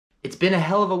It's been a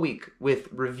hell of a week with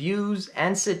reviews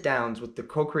and sit downs with the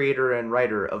co creator and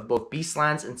writer of both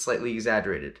Beastlands and Slightly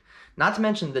Exaggerated, not to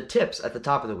mention the tips at the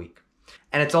top of the week.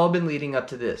 And it's all been leading up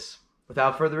to this.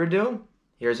 Without further ado,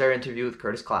 here's our interview with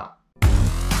Curtis Clow.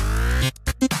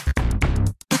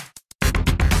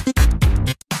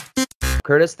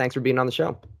 Curtis, thanks for being on the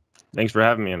show. Thanks for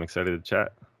having me. I'm excited to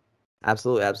chat.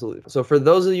 Absolutely, absolutely. So, for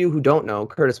those of you who don't know,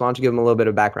 Curtis, why don't you give them a little bit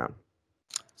of background?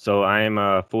 So I am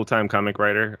a full-time comic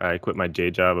writer. I quit my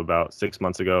day job about 6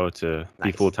 months ago to be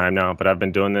Nice. full-time now, but I've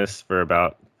been doing this for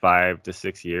about 5 to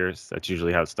 6 years. That's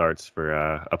usually how it starts for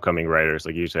upcoming writers.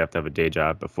 Like you usually have to have a day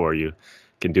job before you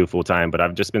can do full-time. But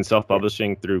I've just been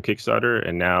self-publishing through Kickstarter,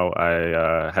 and now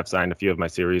I have signed a few of my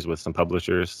series with some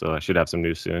publishers, so I should have some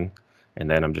news soon. And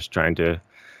then I'm just trying to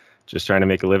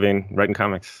make a living writing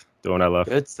comics, doing what I love.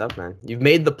 Good stuff, man. You've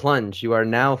made the plunge. You are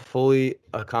now fully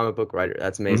a comic book writer.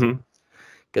 That's amazing. Mm-hmm.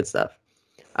 Good stuff.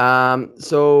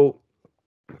 So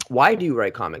why do you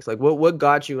write comics? Like what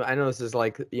got you? I know this is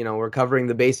like, we're covering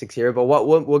the basics here, but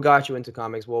what got you into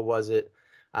comics? What was it?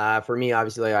 For me,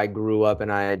 obviously, I grew up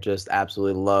and I just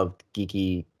absolutely loved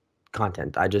geeky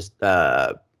content. I just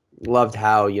loved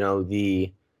how,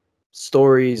 the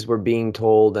stories were being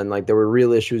told and like there were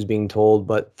real issues being told,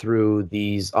 but through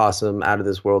these awesome out of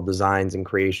this world designs and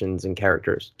creations and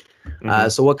characters.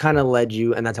 So what kind of led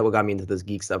you, and that's how what got me into this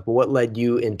geek stuff, but what led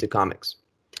you into comics?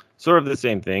 Sort of the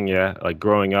same thing, yeah. Like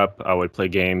growing up, I would play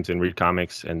games and read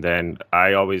comics, and then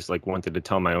I always like wanted to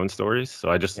tell my own stories. So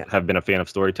I just Yeah. have been a fan of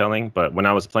storytelling. But when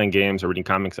I was playing games or reading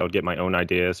comics, I would get my own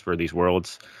ideas for these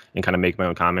worlds and kind of make my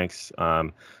own comics.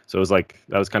 So it was like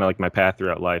that was kind of like my path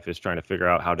throughout life, is trying to figure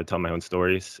out how to tell my own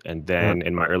stories. And then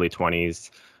in my early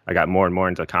 20s, I got more and more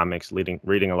into comics,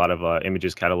 reading a lot of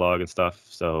Images catalog and stuff.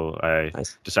 So I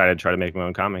Nice. decided to try to make my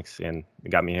own comics, and it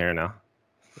got me here now.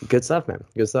 Good stuff, man.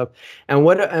 Good stuff. And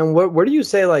where do you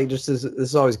say, like, just this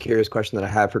is always a curious question that I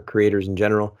have for creators in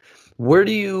general. Where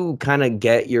do you kind of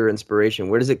get your inspiration?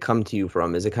 Where does it come to you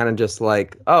from? Is it kind of just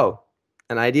like, oh,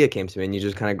 an idea came to me and you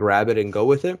just kind of grab it and go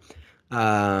with it?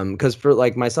 Because for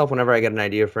like myself, whenever I get an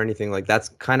idea for anything, like that's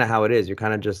kind of how it is. You're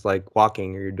kind of just like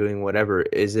walking or you're doing whatever.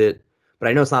 Is it? But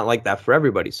I know it's not like that for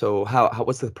everybody. So how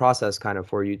what's the process kind of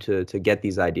for you to get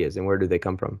these ideas and where do they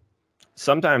come from?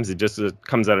 Sometimes it just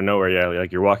comes out of nowhere. Yeah,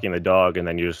 like you're walking the dog and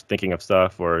then you're just thinking of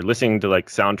stuff, or listening to like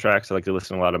soundtracks. I like to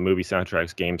listen to a lot of movie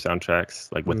soundtracks, game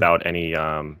soundtracks, like without any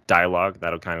dialogue.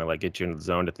 That'll kind of like get you in the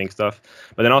zone to think stuff.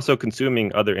 But then also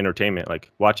consuming other entertainment, like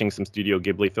watching some Studio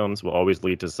Ghibli films will always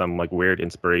lead to some like weird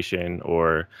inspiration,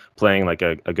 or playing like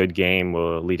a good game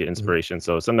will lead to inspiration.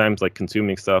 So sometimes like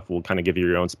consuming stuff will kind of give you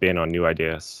your own spin on new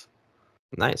ideas.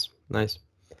 Nice, nice.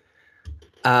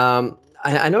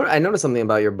 I noticed something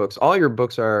about your books. All your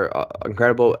books are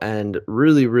incredible and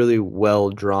really, really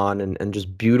well drawn and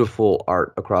just beautiful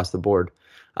art across the board.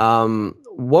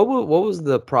 What was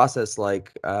the process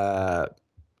like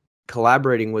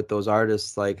collaborating with those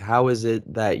artists? Like, how is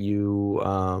it that you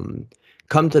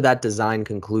come to that design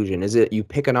conclusion? Is it you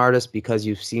pick an artist because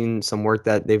you've seen some work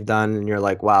that they've done and you're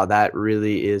like, wow, that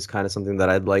really is kind of something that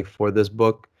I'd like for this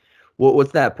book?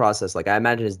 What's that process like? I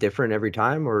imagine it's different every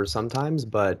time or sometimes,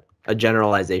 but a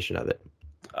generalization of it.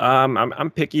 I'm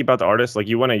picky about the artist. Like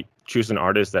you want to choose an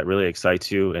artist that really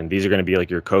excites you, and these are going to be like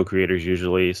your co-creators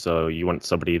usually. So you want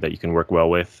somebody that you can work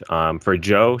well with. For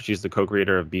Jo, she's the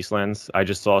co-creator of Beastlands. I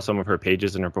just saw some of her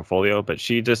pages in her portfolio, but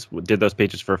she just did those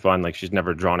pages for fun. Like she's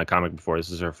never drawn a comic before.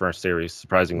 This is her first series.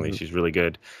 Surprisingly, she's really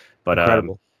good. But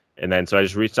Incredible. and then so I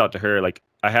just reached out to her. Like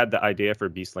I had the idea for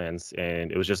Beastlands,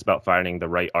 and it was just about finding the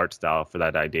right art style for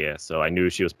that idea. So I knew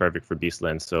she was perfect for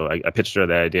Beastlands. So I pitched her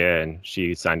the idea, and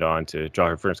she signed on to draw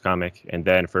her first comic. And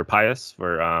then for Pius,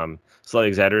 for Slightly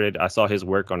Exaggerated, I saw his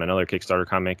work on another Kickstarter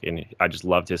comic, and I just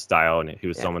loved his style, and he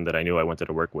was someone that I knew I wanted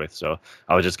to work with. So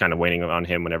I was just kind of waiting on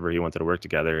him whenever he wanted to work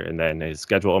together, and then his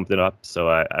schedule opened up.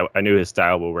 So I knew his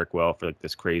style will work well for like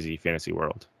this crazy fantasy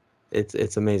world.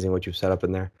 It's amazing what you've set up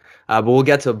in there. But we'll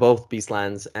get to both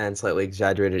Beastlands and Slightly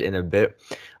Exaggerated in a bit.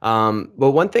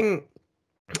 But one thing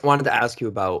I wanted to ask you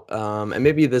about, and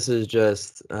maybe this is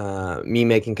just me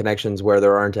making connections where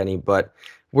there aren't any, but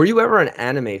were you ever an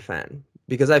anime fan?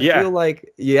 Because I Yeah, feel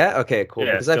like, yeah, okay, cool.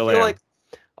 yeah, Because I still feel am. like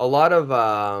a lot of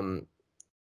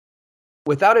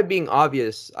without it being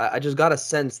obvious, I just got a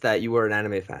sense that you were an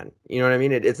anime fan. You know what I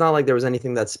mean? It's not like there was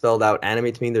anything that spelled out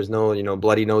anime to me. There's no,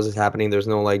 bloody noses happening. There's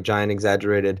no like giant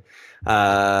exaggerated,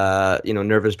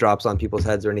 nervous drops on people's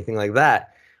heads or anything like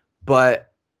that.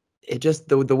 But it just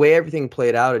the way everything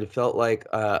played out, it felt like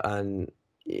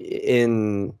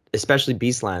in especially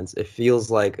Beastlands, it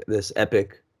feels like this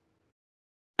epic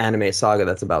anime saga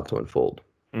that's about to unfold.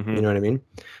 You Hmm. know what I mean?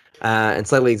 And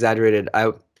Slightly Exaggerated.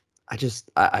 I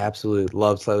absolutely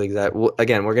love Slightly Exaggerated. Well,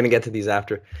 again, we're gonna get to these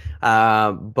after,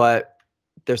 but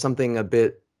there's something a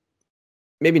bit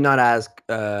maybe not as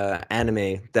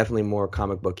anime, definitely more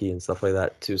comic booky and stuff like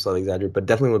that to Slightly Exaggerated, but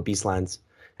definitely with Beastlands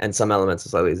and some elements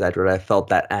of Slightly Exaggerated, I felt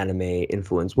that anime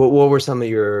influence. What were some of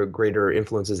your greater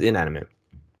influences in anime?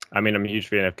 I mean, I'm a huge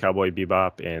fan of Cowboy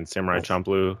Bebop and Samurai Nice.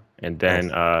 Champloo, and Nice.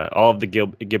 then all of the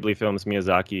Ghibli films.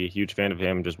 Miyazaki, huge fan of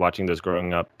him. Just watching those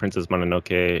growing up. Princess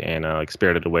Mononoke and like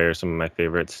Spirited Away are some of my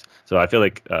favorites. So I feel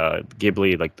like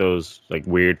Ghibli, like those like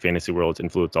weird fantasy worlds,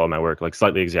 influence all my work. Like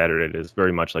Slightly Exaggerated is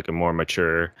very much like a more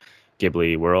mature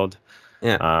Ghibli world.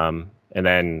 Yeah. And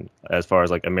then as far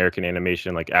as like American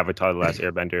animation, like Avatar: The Last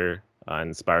Airbender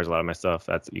inspires a lot of my stuff.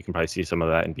 That's you can probably see some of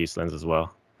that in Beastlands as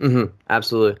well.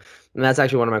 Absolutely. And that's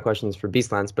actually one of my questions for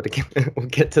Beastlands, but again, we'll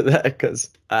get to that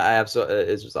because I absolutely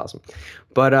it's just awesome.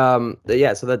 But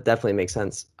yeah, so that definitely makes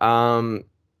sense.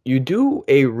 You do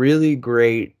a really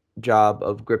great job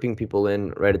of gripping people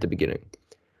in right at the beginning,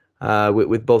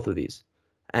 with both of these.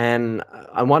 And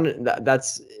I wanted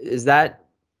that's is that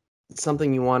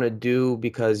something you want to do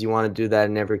because you want to do that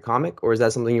in every comic, or is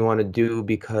that something you want to do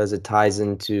because it ties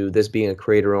into this being a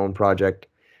creator-owned project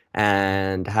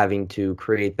and having to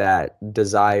create that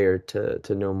desire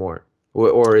to know more,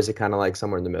 or is it kind of like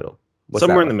somewhere in the middle? What's that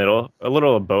Somewhere in the like? middle, a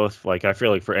little of both. Like I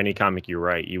feel like for any comic you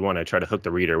write, you want to try to hook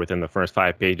the reader within the first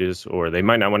 5 pages, or they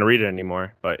might not want to read it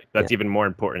anymore. But Yeah, that's even more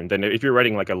important than if you're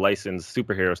writing like a licensed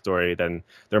superhero story. Then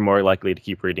they're more likely to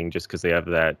keep reading just because they have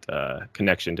that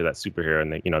connection to that superhero,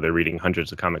 and they're reading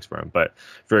hundreds of comics from. But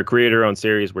for a creator-owned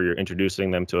series where you're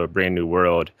introducing them to a brand new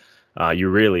world, you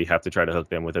really have to try to hook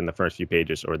them within the first few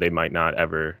pages, or they might not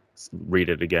ever read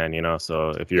it again.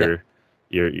 So if yeah,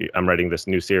 I'm writing this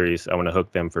new series. I want to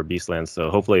hook them for Beastlands, so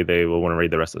hopefully they will want to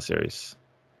read the rest of the series.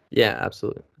 yeah,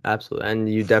 absolutely, absolutely. And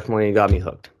you definitely got me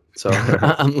hooked. So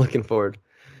I'm looking forward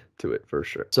to it for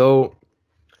sure. So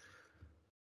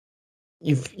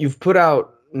you've put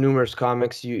out numerous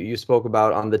comics. You spoke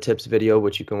about on the tips video,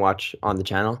 which you can watch on the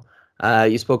channel.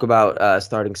 You spoke about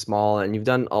starting small, and you've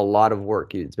done a lot of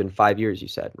work. It's been 5 years, you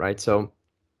said, right? So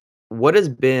what has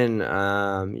been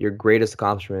your greatest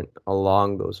accomplishment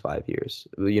along those 5 years?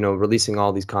 Releasing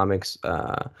all these comics.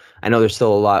 I know there's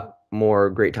still a lot more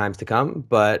great times to come,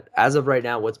 but as of right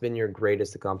now, what's been your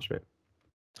greatest accomplishment?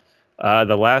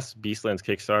 The last Beastlands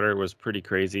Kickstarter was pretty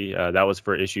crazy. That was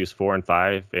for issues 4 and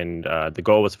 5, and the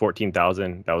goal was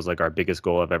 14,000. That was like our biggest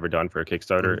goal I've ever done for a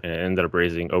Kickstarter, and it ended up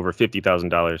raising over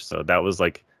 $50,000. So that was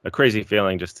like a crazy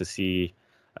feeling just to see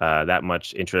that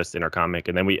much interest in our comic.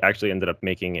 And then we actually ended up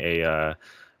making a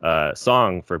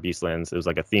song for Beastlands. It was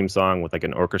like a theme song with like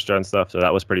an orchestra and stuff. So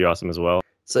that was pretty awesome as well.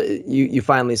 So you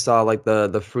finally saw like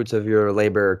the fruits of your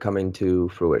labor coming to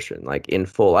fruition, like in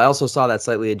full. I also saw that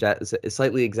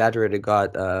Slightly Exaggerated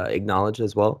got acknowledged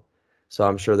as well. So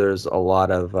I'm sure there's a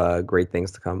lot of great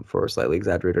things to come for Slightly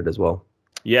Exaggerated as well.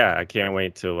 Yeah, I can't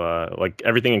wait to like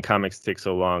everything in comics takes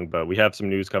so long, but we have some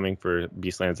news coming for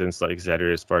Beastlands and Slightly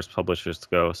Exaggerated as far as publishers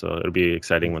go. So it'll be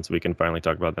exciting once we can finally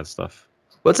talk about that stuff.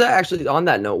 What's that actually on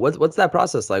that note? What's that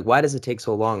process like? Why does it take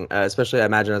so long? Especially, I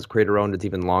imagine as creator owned, it's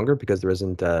even longer because there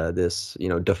isn't this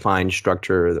defined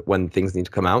structure when things need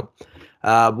to come out.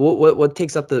 What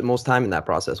takes up the most time in that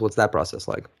process? What's that process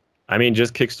like? I mean,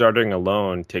 just Kickstartering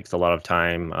alone takes a lot of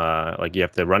time. Like you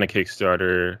have to run a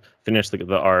Kickstarter, finish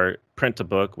the art, print a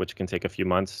book, which can take a few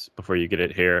months before you get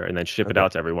it here, and then ship it Okay.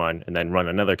 out to everyone, and then run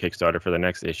another Kickstarter for the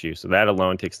next issue. So that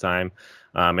alone takes time.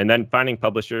 And then finding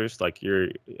publishers, like you're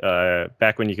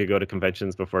back when you could go to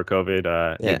conventions before COVID,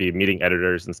 Yeah. you'd be meeting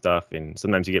editors and stuff, and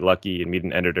sometimes you get lucky and meet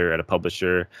an editor at a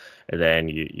publisher, and then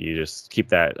you just keep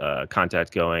that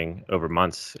contact going over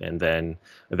months, and then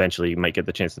eventually you might get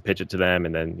the chance to pitch it to them,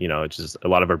 and then it's just a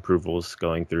lot of approvals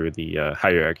going through the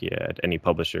hierarchy at any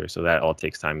publisher, so that all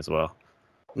takes time as well.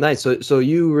 Nice. So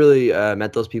you really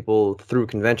met those people through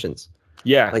conventions.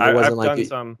 Yeah, Like it wasn't I've like done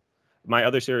some. My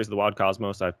other series, The Wild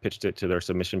Cosmos, I've pitched it to their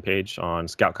submission page on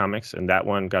Scout Comics, and that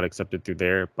one got accepted through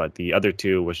there. But the other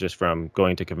two was just from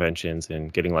going to conventions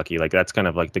and getting lucky. Like that's kind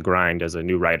of like the grind as a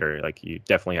new writer. Like you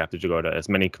definitely have to go to as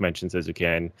many conventions as you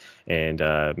can and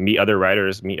meet other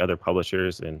writers, meet other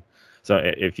publishers. And so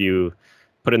if you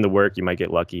put in the work, you might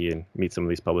get lucky and meet some of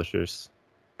these publishers.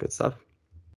 good stuff.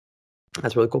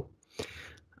 That's really cool.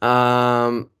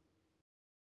 Um,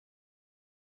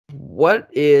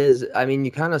 I mean,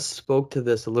 you kind of spoke to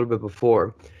this a little bit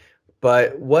before,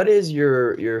 but what is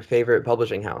your favorite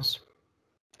publishing house?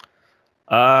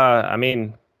 I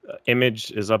mean,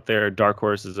 Image is up there, Dark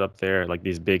Horse is up there, like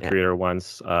these big creator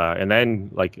ones. And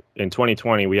then like in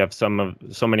 2020, we have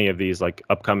so many of these like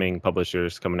upcoming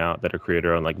publishers coming out that are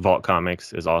creator owned. Like Vault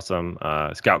Comics is awesome.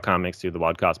 Scout Comics too, the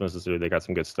Wild Cosmos is they got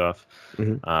some good stuff.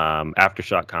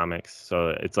 Aftershock Comics. So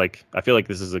it's like I feel like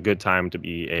this is a good time to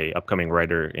be a upcoming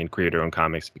writer in creator owned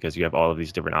comics because you have all of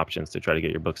these different options to try to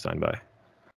get your book signed by.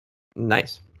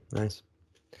 Nice.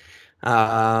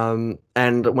 And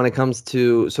when it comes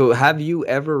to, so have you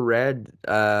ever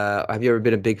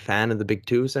been a big fan of the big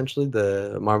two, essentially,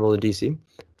 the Marvel and DC?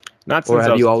 Not or since I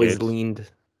have was you a always kid. leaned?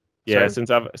 Yeah, Sorry?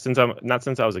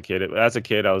 since I was a kid. As a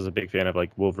kid, I was a big fan of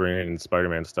like Wolverine and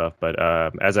Spider-Man stuff. But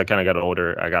as I kind of got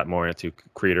older, I got more into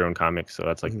creator-owned comics. So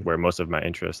that's like where most of my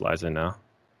interest lies in now.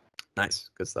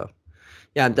 Nice, good stuff.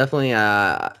 Yeah, definitely.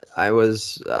 I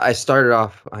started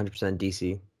off 100%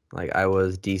 DC. Like I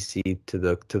was DC to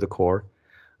the core.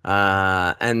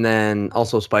 And then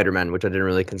also Spider-Man, which I didn't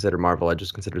really consider Marvel. I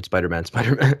just considered Spider-Man.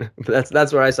 But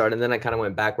that's where I started. And then I kind of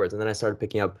went backwards. And then I started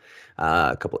picking up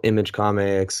a couple Image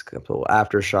comics, a couple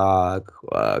Aftershock.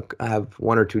 I have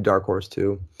one or two Dark Horse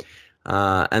too.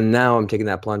 And now I'm taking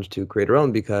that plunge to create our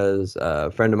own because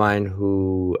a friend of mine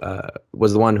who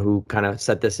was the one who kind of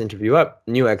set this interview up,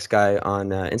 new X guy on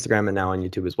Instagram and now on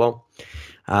YouTube as well.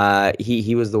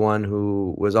 He was the one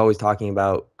who was always talking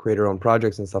about create our own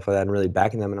projects and stuff like that and really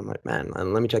backing them. And I'm like, man,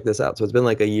 let me check this out. So it's been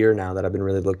like a year now that I've been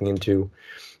really looking into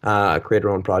create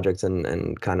our own projects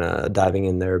and kind of diving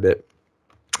in there a bit.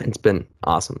 It's been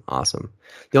awesome.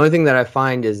 The only thing that I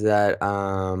find is that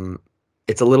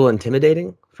it's a little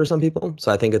intimidating for some people.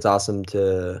 So I think it's awesome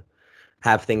to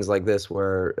have things like this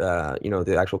where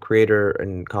the actual creator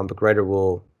and comic book writer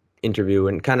will interview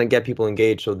and kind of get people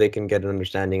engaged so they can get an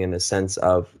understanding and a sense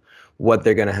of what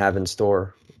they're going to have in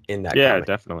store in that comic.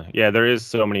 Definitely. Yeah, there is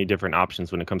so many different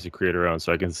options when it comes to creator owned,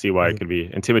 so I can see why it could be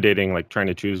intimidating, like trying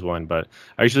to choose one. But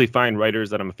I usually find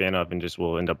writers that I'm a fan of and just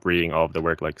will end up reading all of their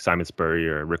work, like Simon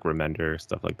Spurrier or Rick Remender,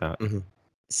 stuff like that.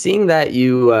 Seeing that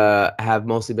you have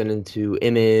mostly been into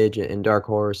Image and Dark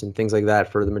Horse and things like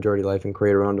that for the majority of life and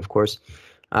creator owned, of course,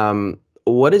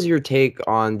 what is your take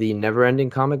on the never-ending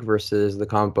comic versus the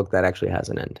comic book that actually has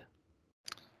an end?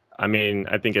 I mean,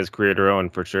 I think as creator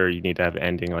owned, for sure, you need to have an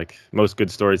ending. Like most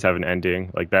good stories have an ending.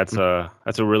 Like that's a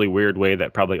really weird way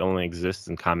that probably only exists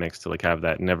in comics to like have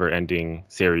that never ending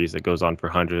series that goes on for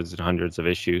hundreds and hundreds of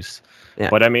issues. Yeah.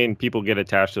 But I mean, people get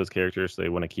attached to those characters, so they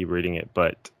want to keep reading it.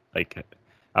 But like,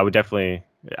 I would definitely.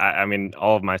 I mean,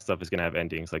 all of my stuff is gonna have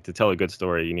endings. Like to tell a good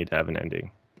story, you need to have an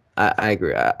ending. I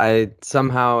agree. I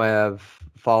somehow have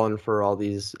fallen for all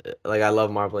these. Like I love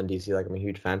Marvel and DC. Like I'm a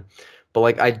huge fan, but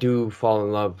like I do fall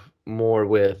in love more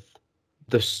with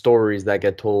the stories that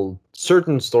get told,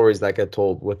 certain stories that get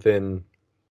told within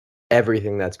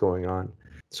everything that's going on.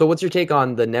 So what's your take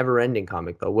on the never ending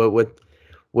comic though?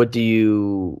 What do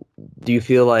you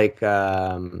feel like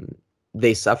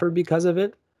they suffer because of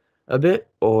it a bit,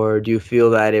 or do you feel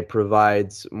that it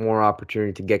provides more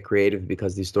opportunity to get creative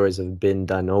because these stories have been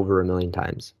done over a million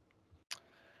times?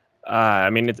 I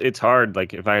mean, it's hard.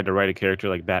 Like, if I had to write a character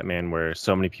like Batman, where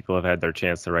so many people have had their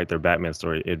chance to write their Batman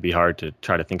story, it'd be hard to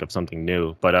try to think of something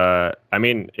new. But I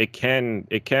mean, it can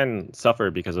suffer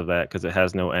because of that, because it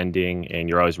has no ending, and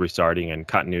you're always restarting and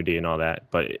continuity and all that.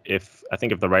 But I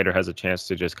think if the writer has a chance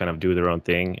to just kind of do their own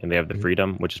thing and they have the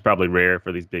freedom, which is probably rare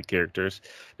for these big characters,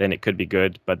 then it could be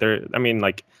good. But I mean,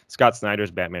 like Scott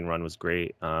Snyder's Batman run was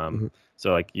great.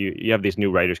 So like you have these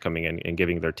new writers coming in and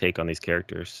giving their take on these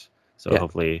characters. So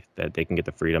hopefully that they can get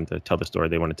the freedom to tell the story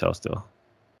they want to tell still.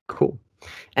 Cool.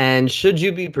 And should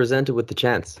you be presented with the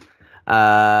chance,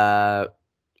 what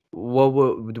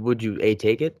would you A,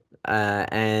 take it,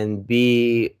 and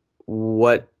B,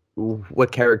 what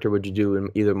character would you do in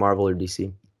either Marvel or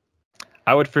DC?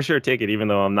 I would for sure take it, even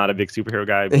though I'm not a big superhero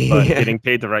guy. But getting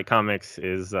paid to write comics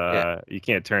is you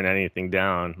can't turn anything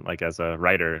down, like as a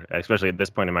writer, especially at this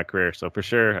point in my career. So for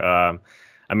sure.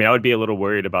 I mean, I would be a little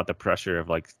worried about the pressure of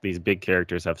like these big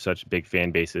characters have such big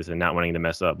fan bases and not wanting to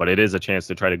mess up. But it is a chance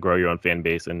to try to grow your own fan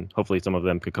base, and hopefully some of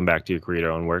them could come back to you, create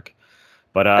their own work.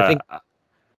 But I think.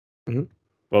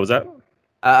 What was that?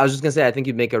 I was just gonna say, I think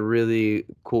you'd make a really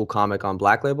cool comic on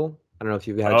Black Label. I don't know if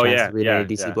you've had a chance to read any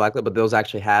DC Black Label, but those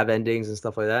actually have endings and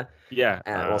stuff like that. Yeah.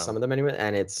 Well, some of them anyway,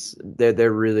 and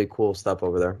they're really cool stuff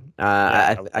over there.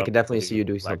 I could definitely see you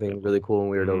do something really cool and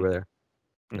weird over there.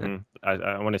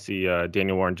 I want to see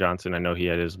Daniel Warren Johnson. I know he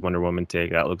had his Wonder Woman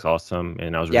take. That looks awesome.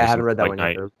 And I was I haven't read that one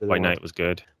yet. White Knight was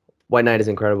good. White Knight is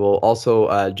incredible.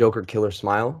 Also, Joker Killer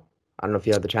Smile. I don't know if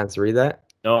you had the chance to read that.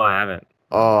 No, I haven't.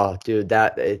 Oh, dude,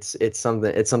 that it's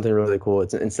something really cool.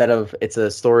 It's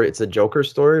a story. It's a Joker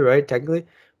story, right? Technically,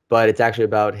 but it's actually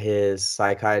about his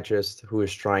psychiatrist who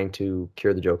is trying to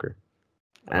cure the Joker.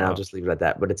 And I'll just leave it at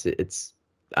that. But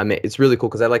I mean, it's really cool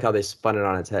because I like how they spun it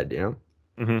on its head, you know?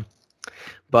 Mm-hmm.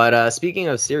 But speaking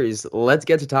of series, let's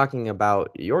get to talking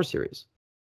about your series.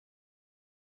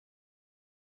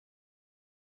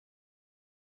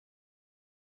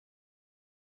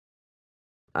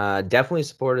 Definitely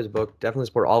support his book. Definitely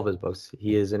support all of his books.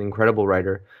 He is an incredible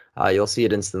writer. You'll see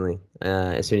it instantly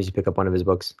as soon as you pick up one of his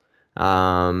books.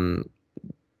 You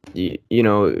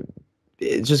know,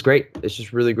 it's just great. It's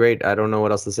just really great. I don't know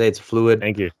what else to say. It's fluid.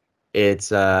 Thank you. It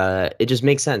just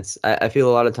makes sense. I feel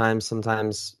a lot of times,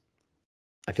 sometimes,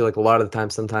 I feel like a lot of the time,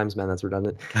 sometimes, man, that's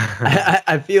redundant.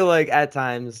 I feel like at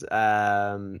times,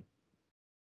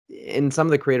 in some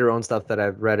of the creator-owned stuff that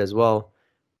I've read as well,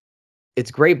 it's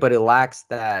great, but it lacks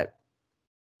that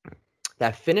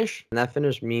finish, and that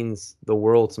finish means the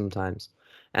world sometimes.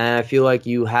 And I feel like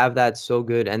you have that so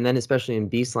good, and then especially in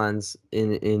Beastlands,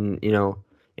 in you know,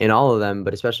 in all of them,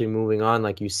 but especially moving on,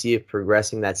 like you see it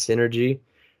progressing, that synergy.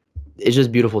 It's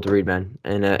just beautiful to read, man,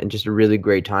 and just a really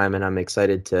great time, and I'm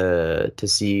excited to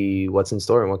see what's in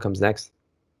store and what comes next.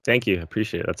 Thank you.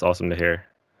 Appreciate it. That's awesome to hear.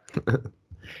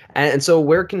 And so,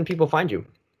 where can people find you?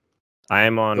 I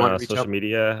am on social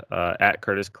media at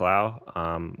Curtis Clow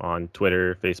on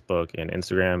Twitter, Facebook, and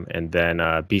Instagram. And then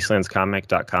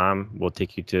beastlandscomic.com will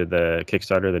take you to the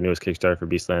Kickstarter, the newest Kickstarter for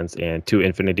Beastlands, and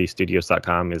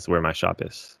 2infinitystudios.com is where my shop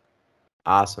is.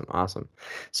 Awesome.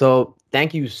 So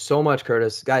thank you so much,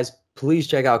 Curtis. Guys, please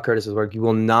check out Curtis's work. You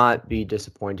will not be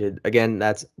disappointed. Again,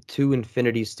 that's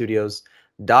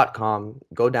 2infinitystudios.com.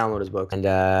 Go download his book. And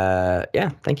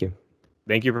yeah, thank you.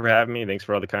 Thank you for having me. Thanks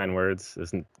for all the kind words.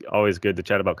 It's always good to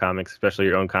chat about comics, especially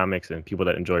your own comics and people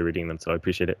that enjoy reading them. So I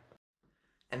appreciate it.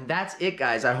 And that's it,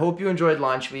 guys. I hope you enjoyed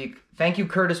Launch Week. Thank you,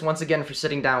 Curtis, once again for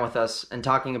sitting down with us and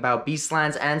talking about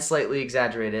Beastlands and Slightly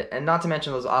Exaggerated, and not to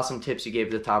mention those awesome tips you gave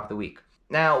at the top of the week.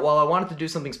 Now, while I wanted to do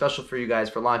something special for you guys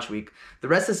for Launch Week, the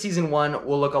rest of Season 1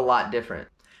 will look a lot different.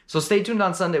 So stay tuned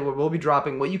on Sunday where we'll be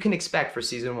dropping what you can expect for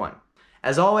Season 1.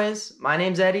 As always, my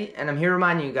name's Eddie, and I'm here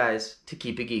reminding you guys to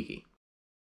keep it geeky.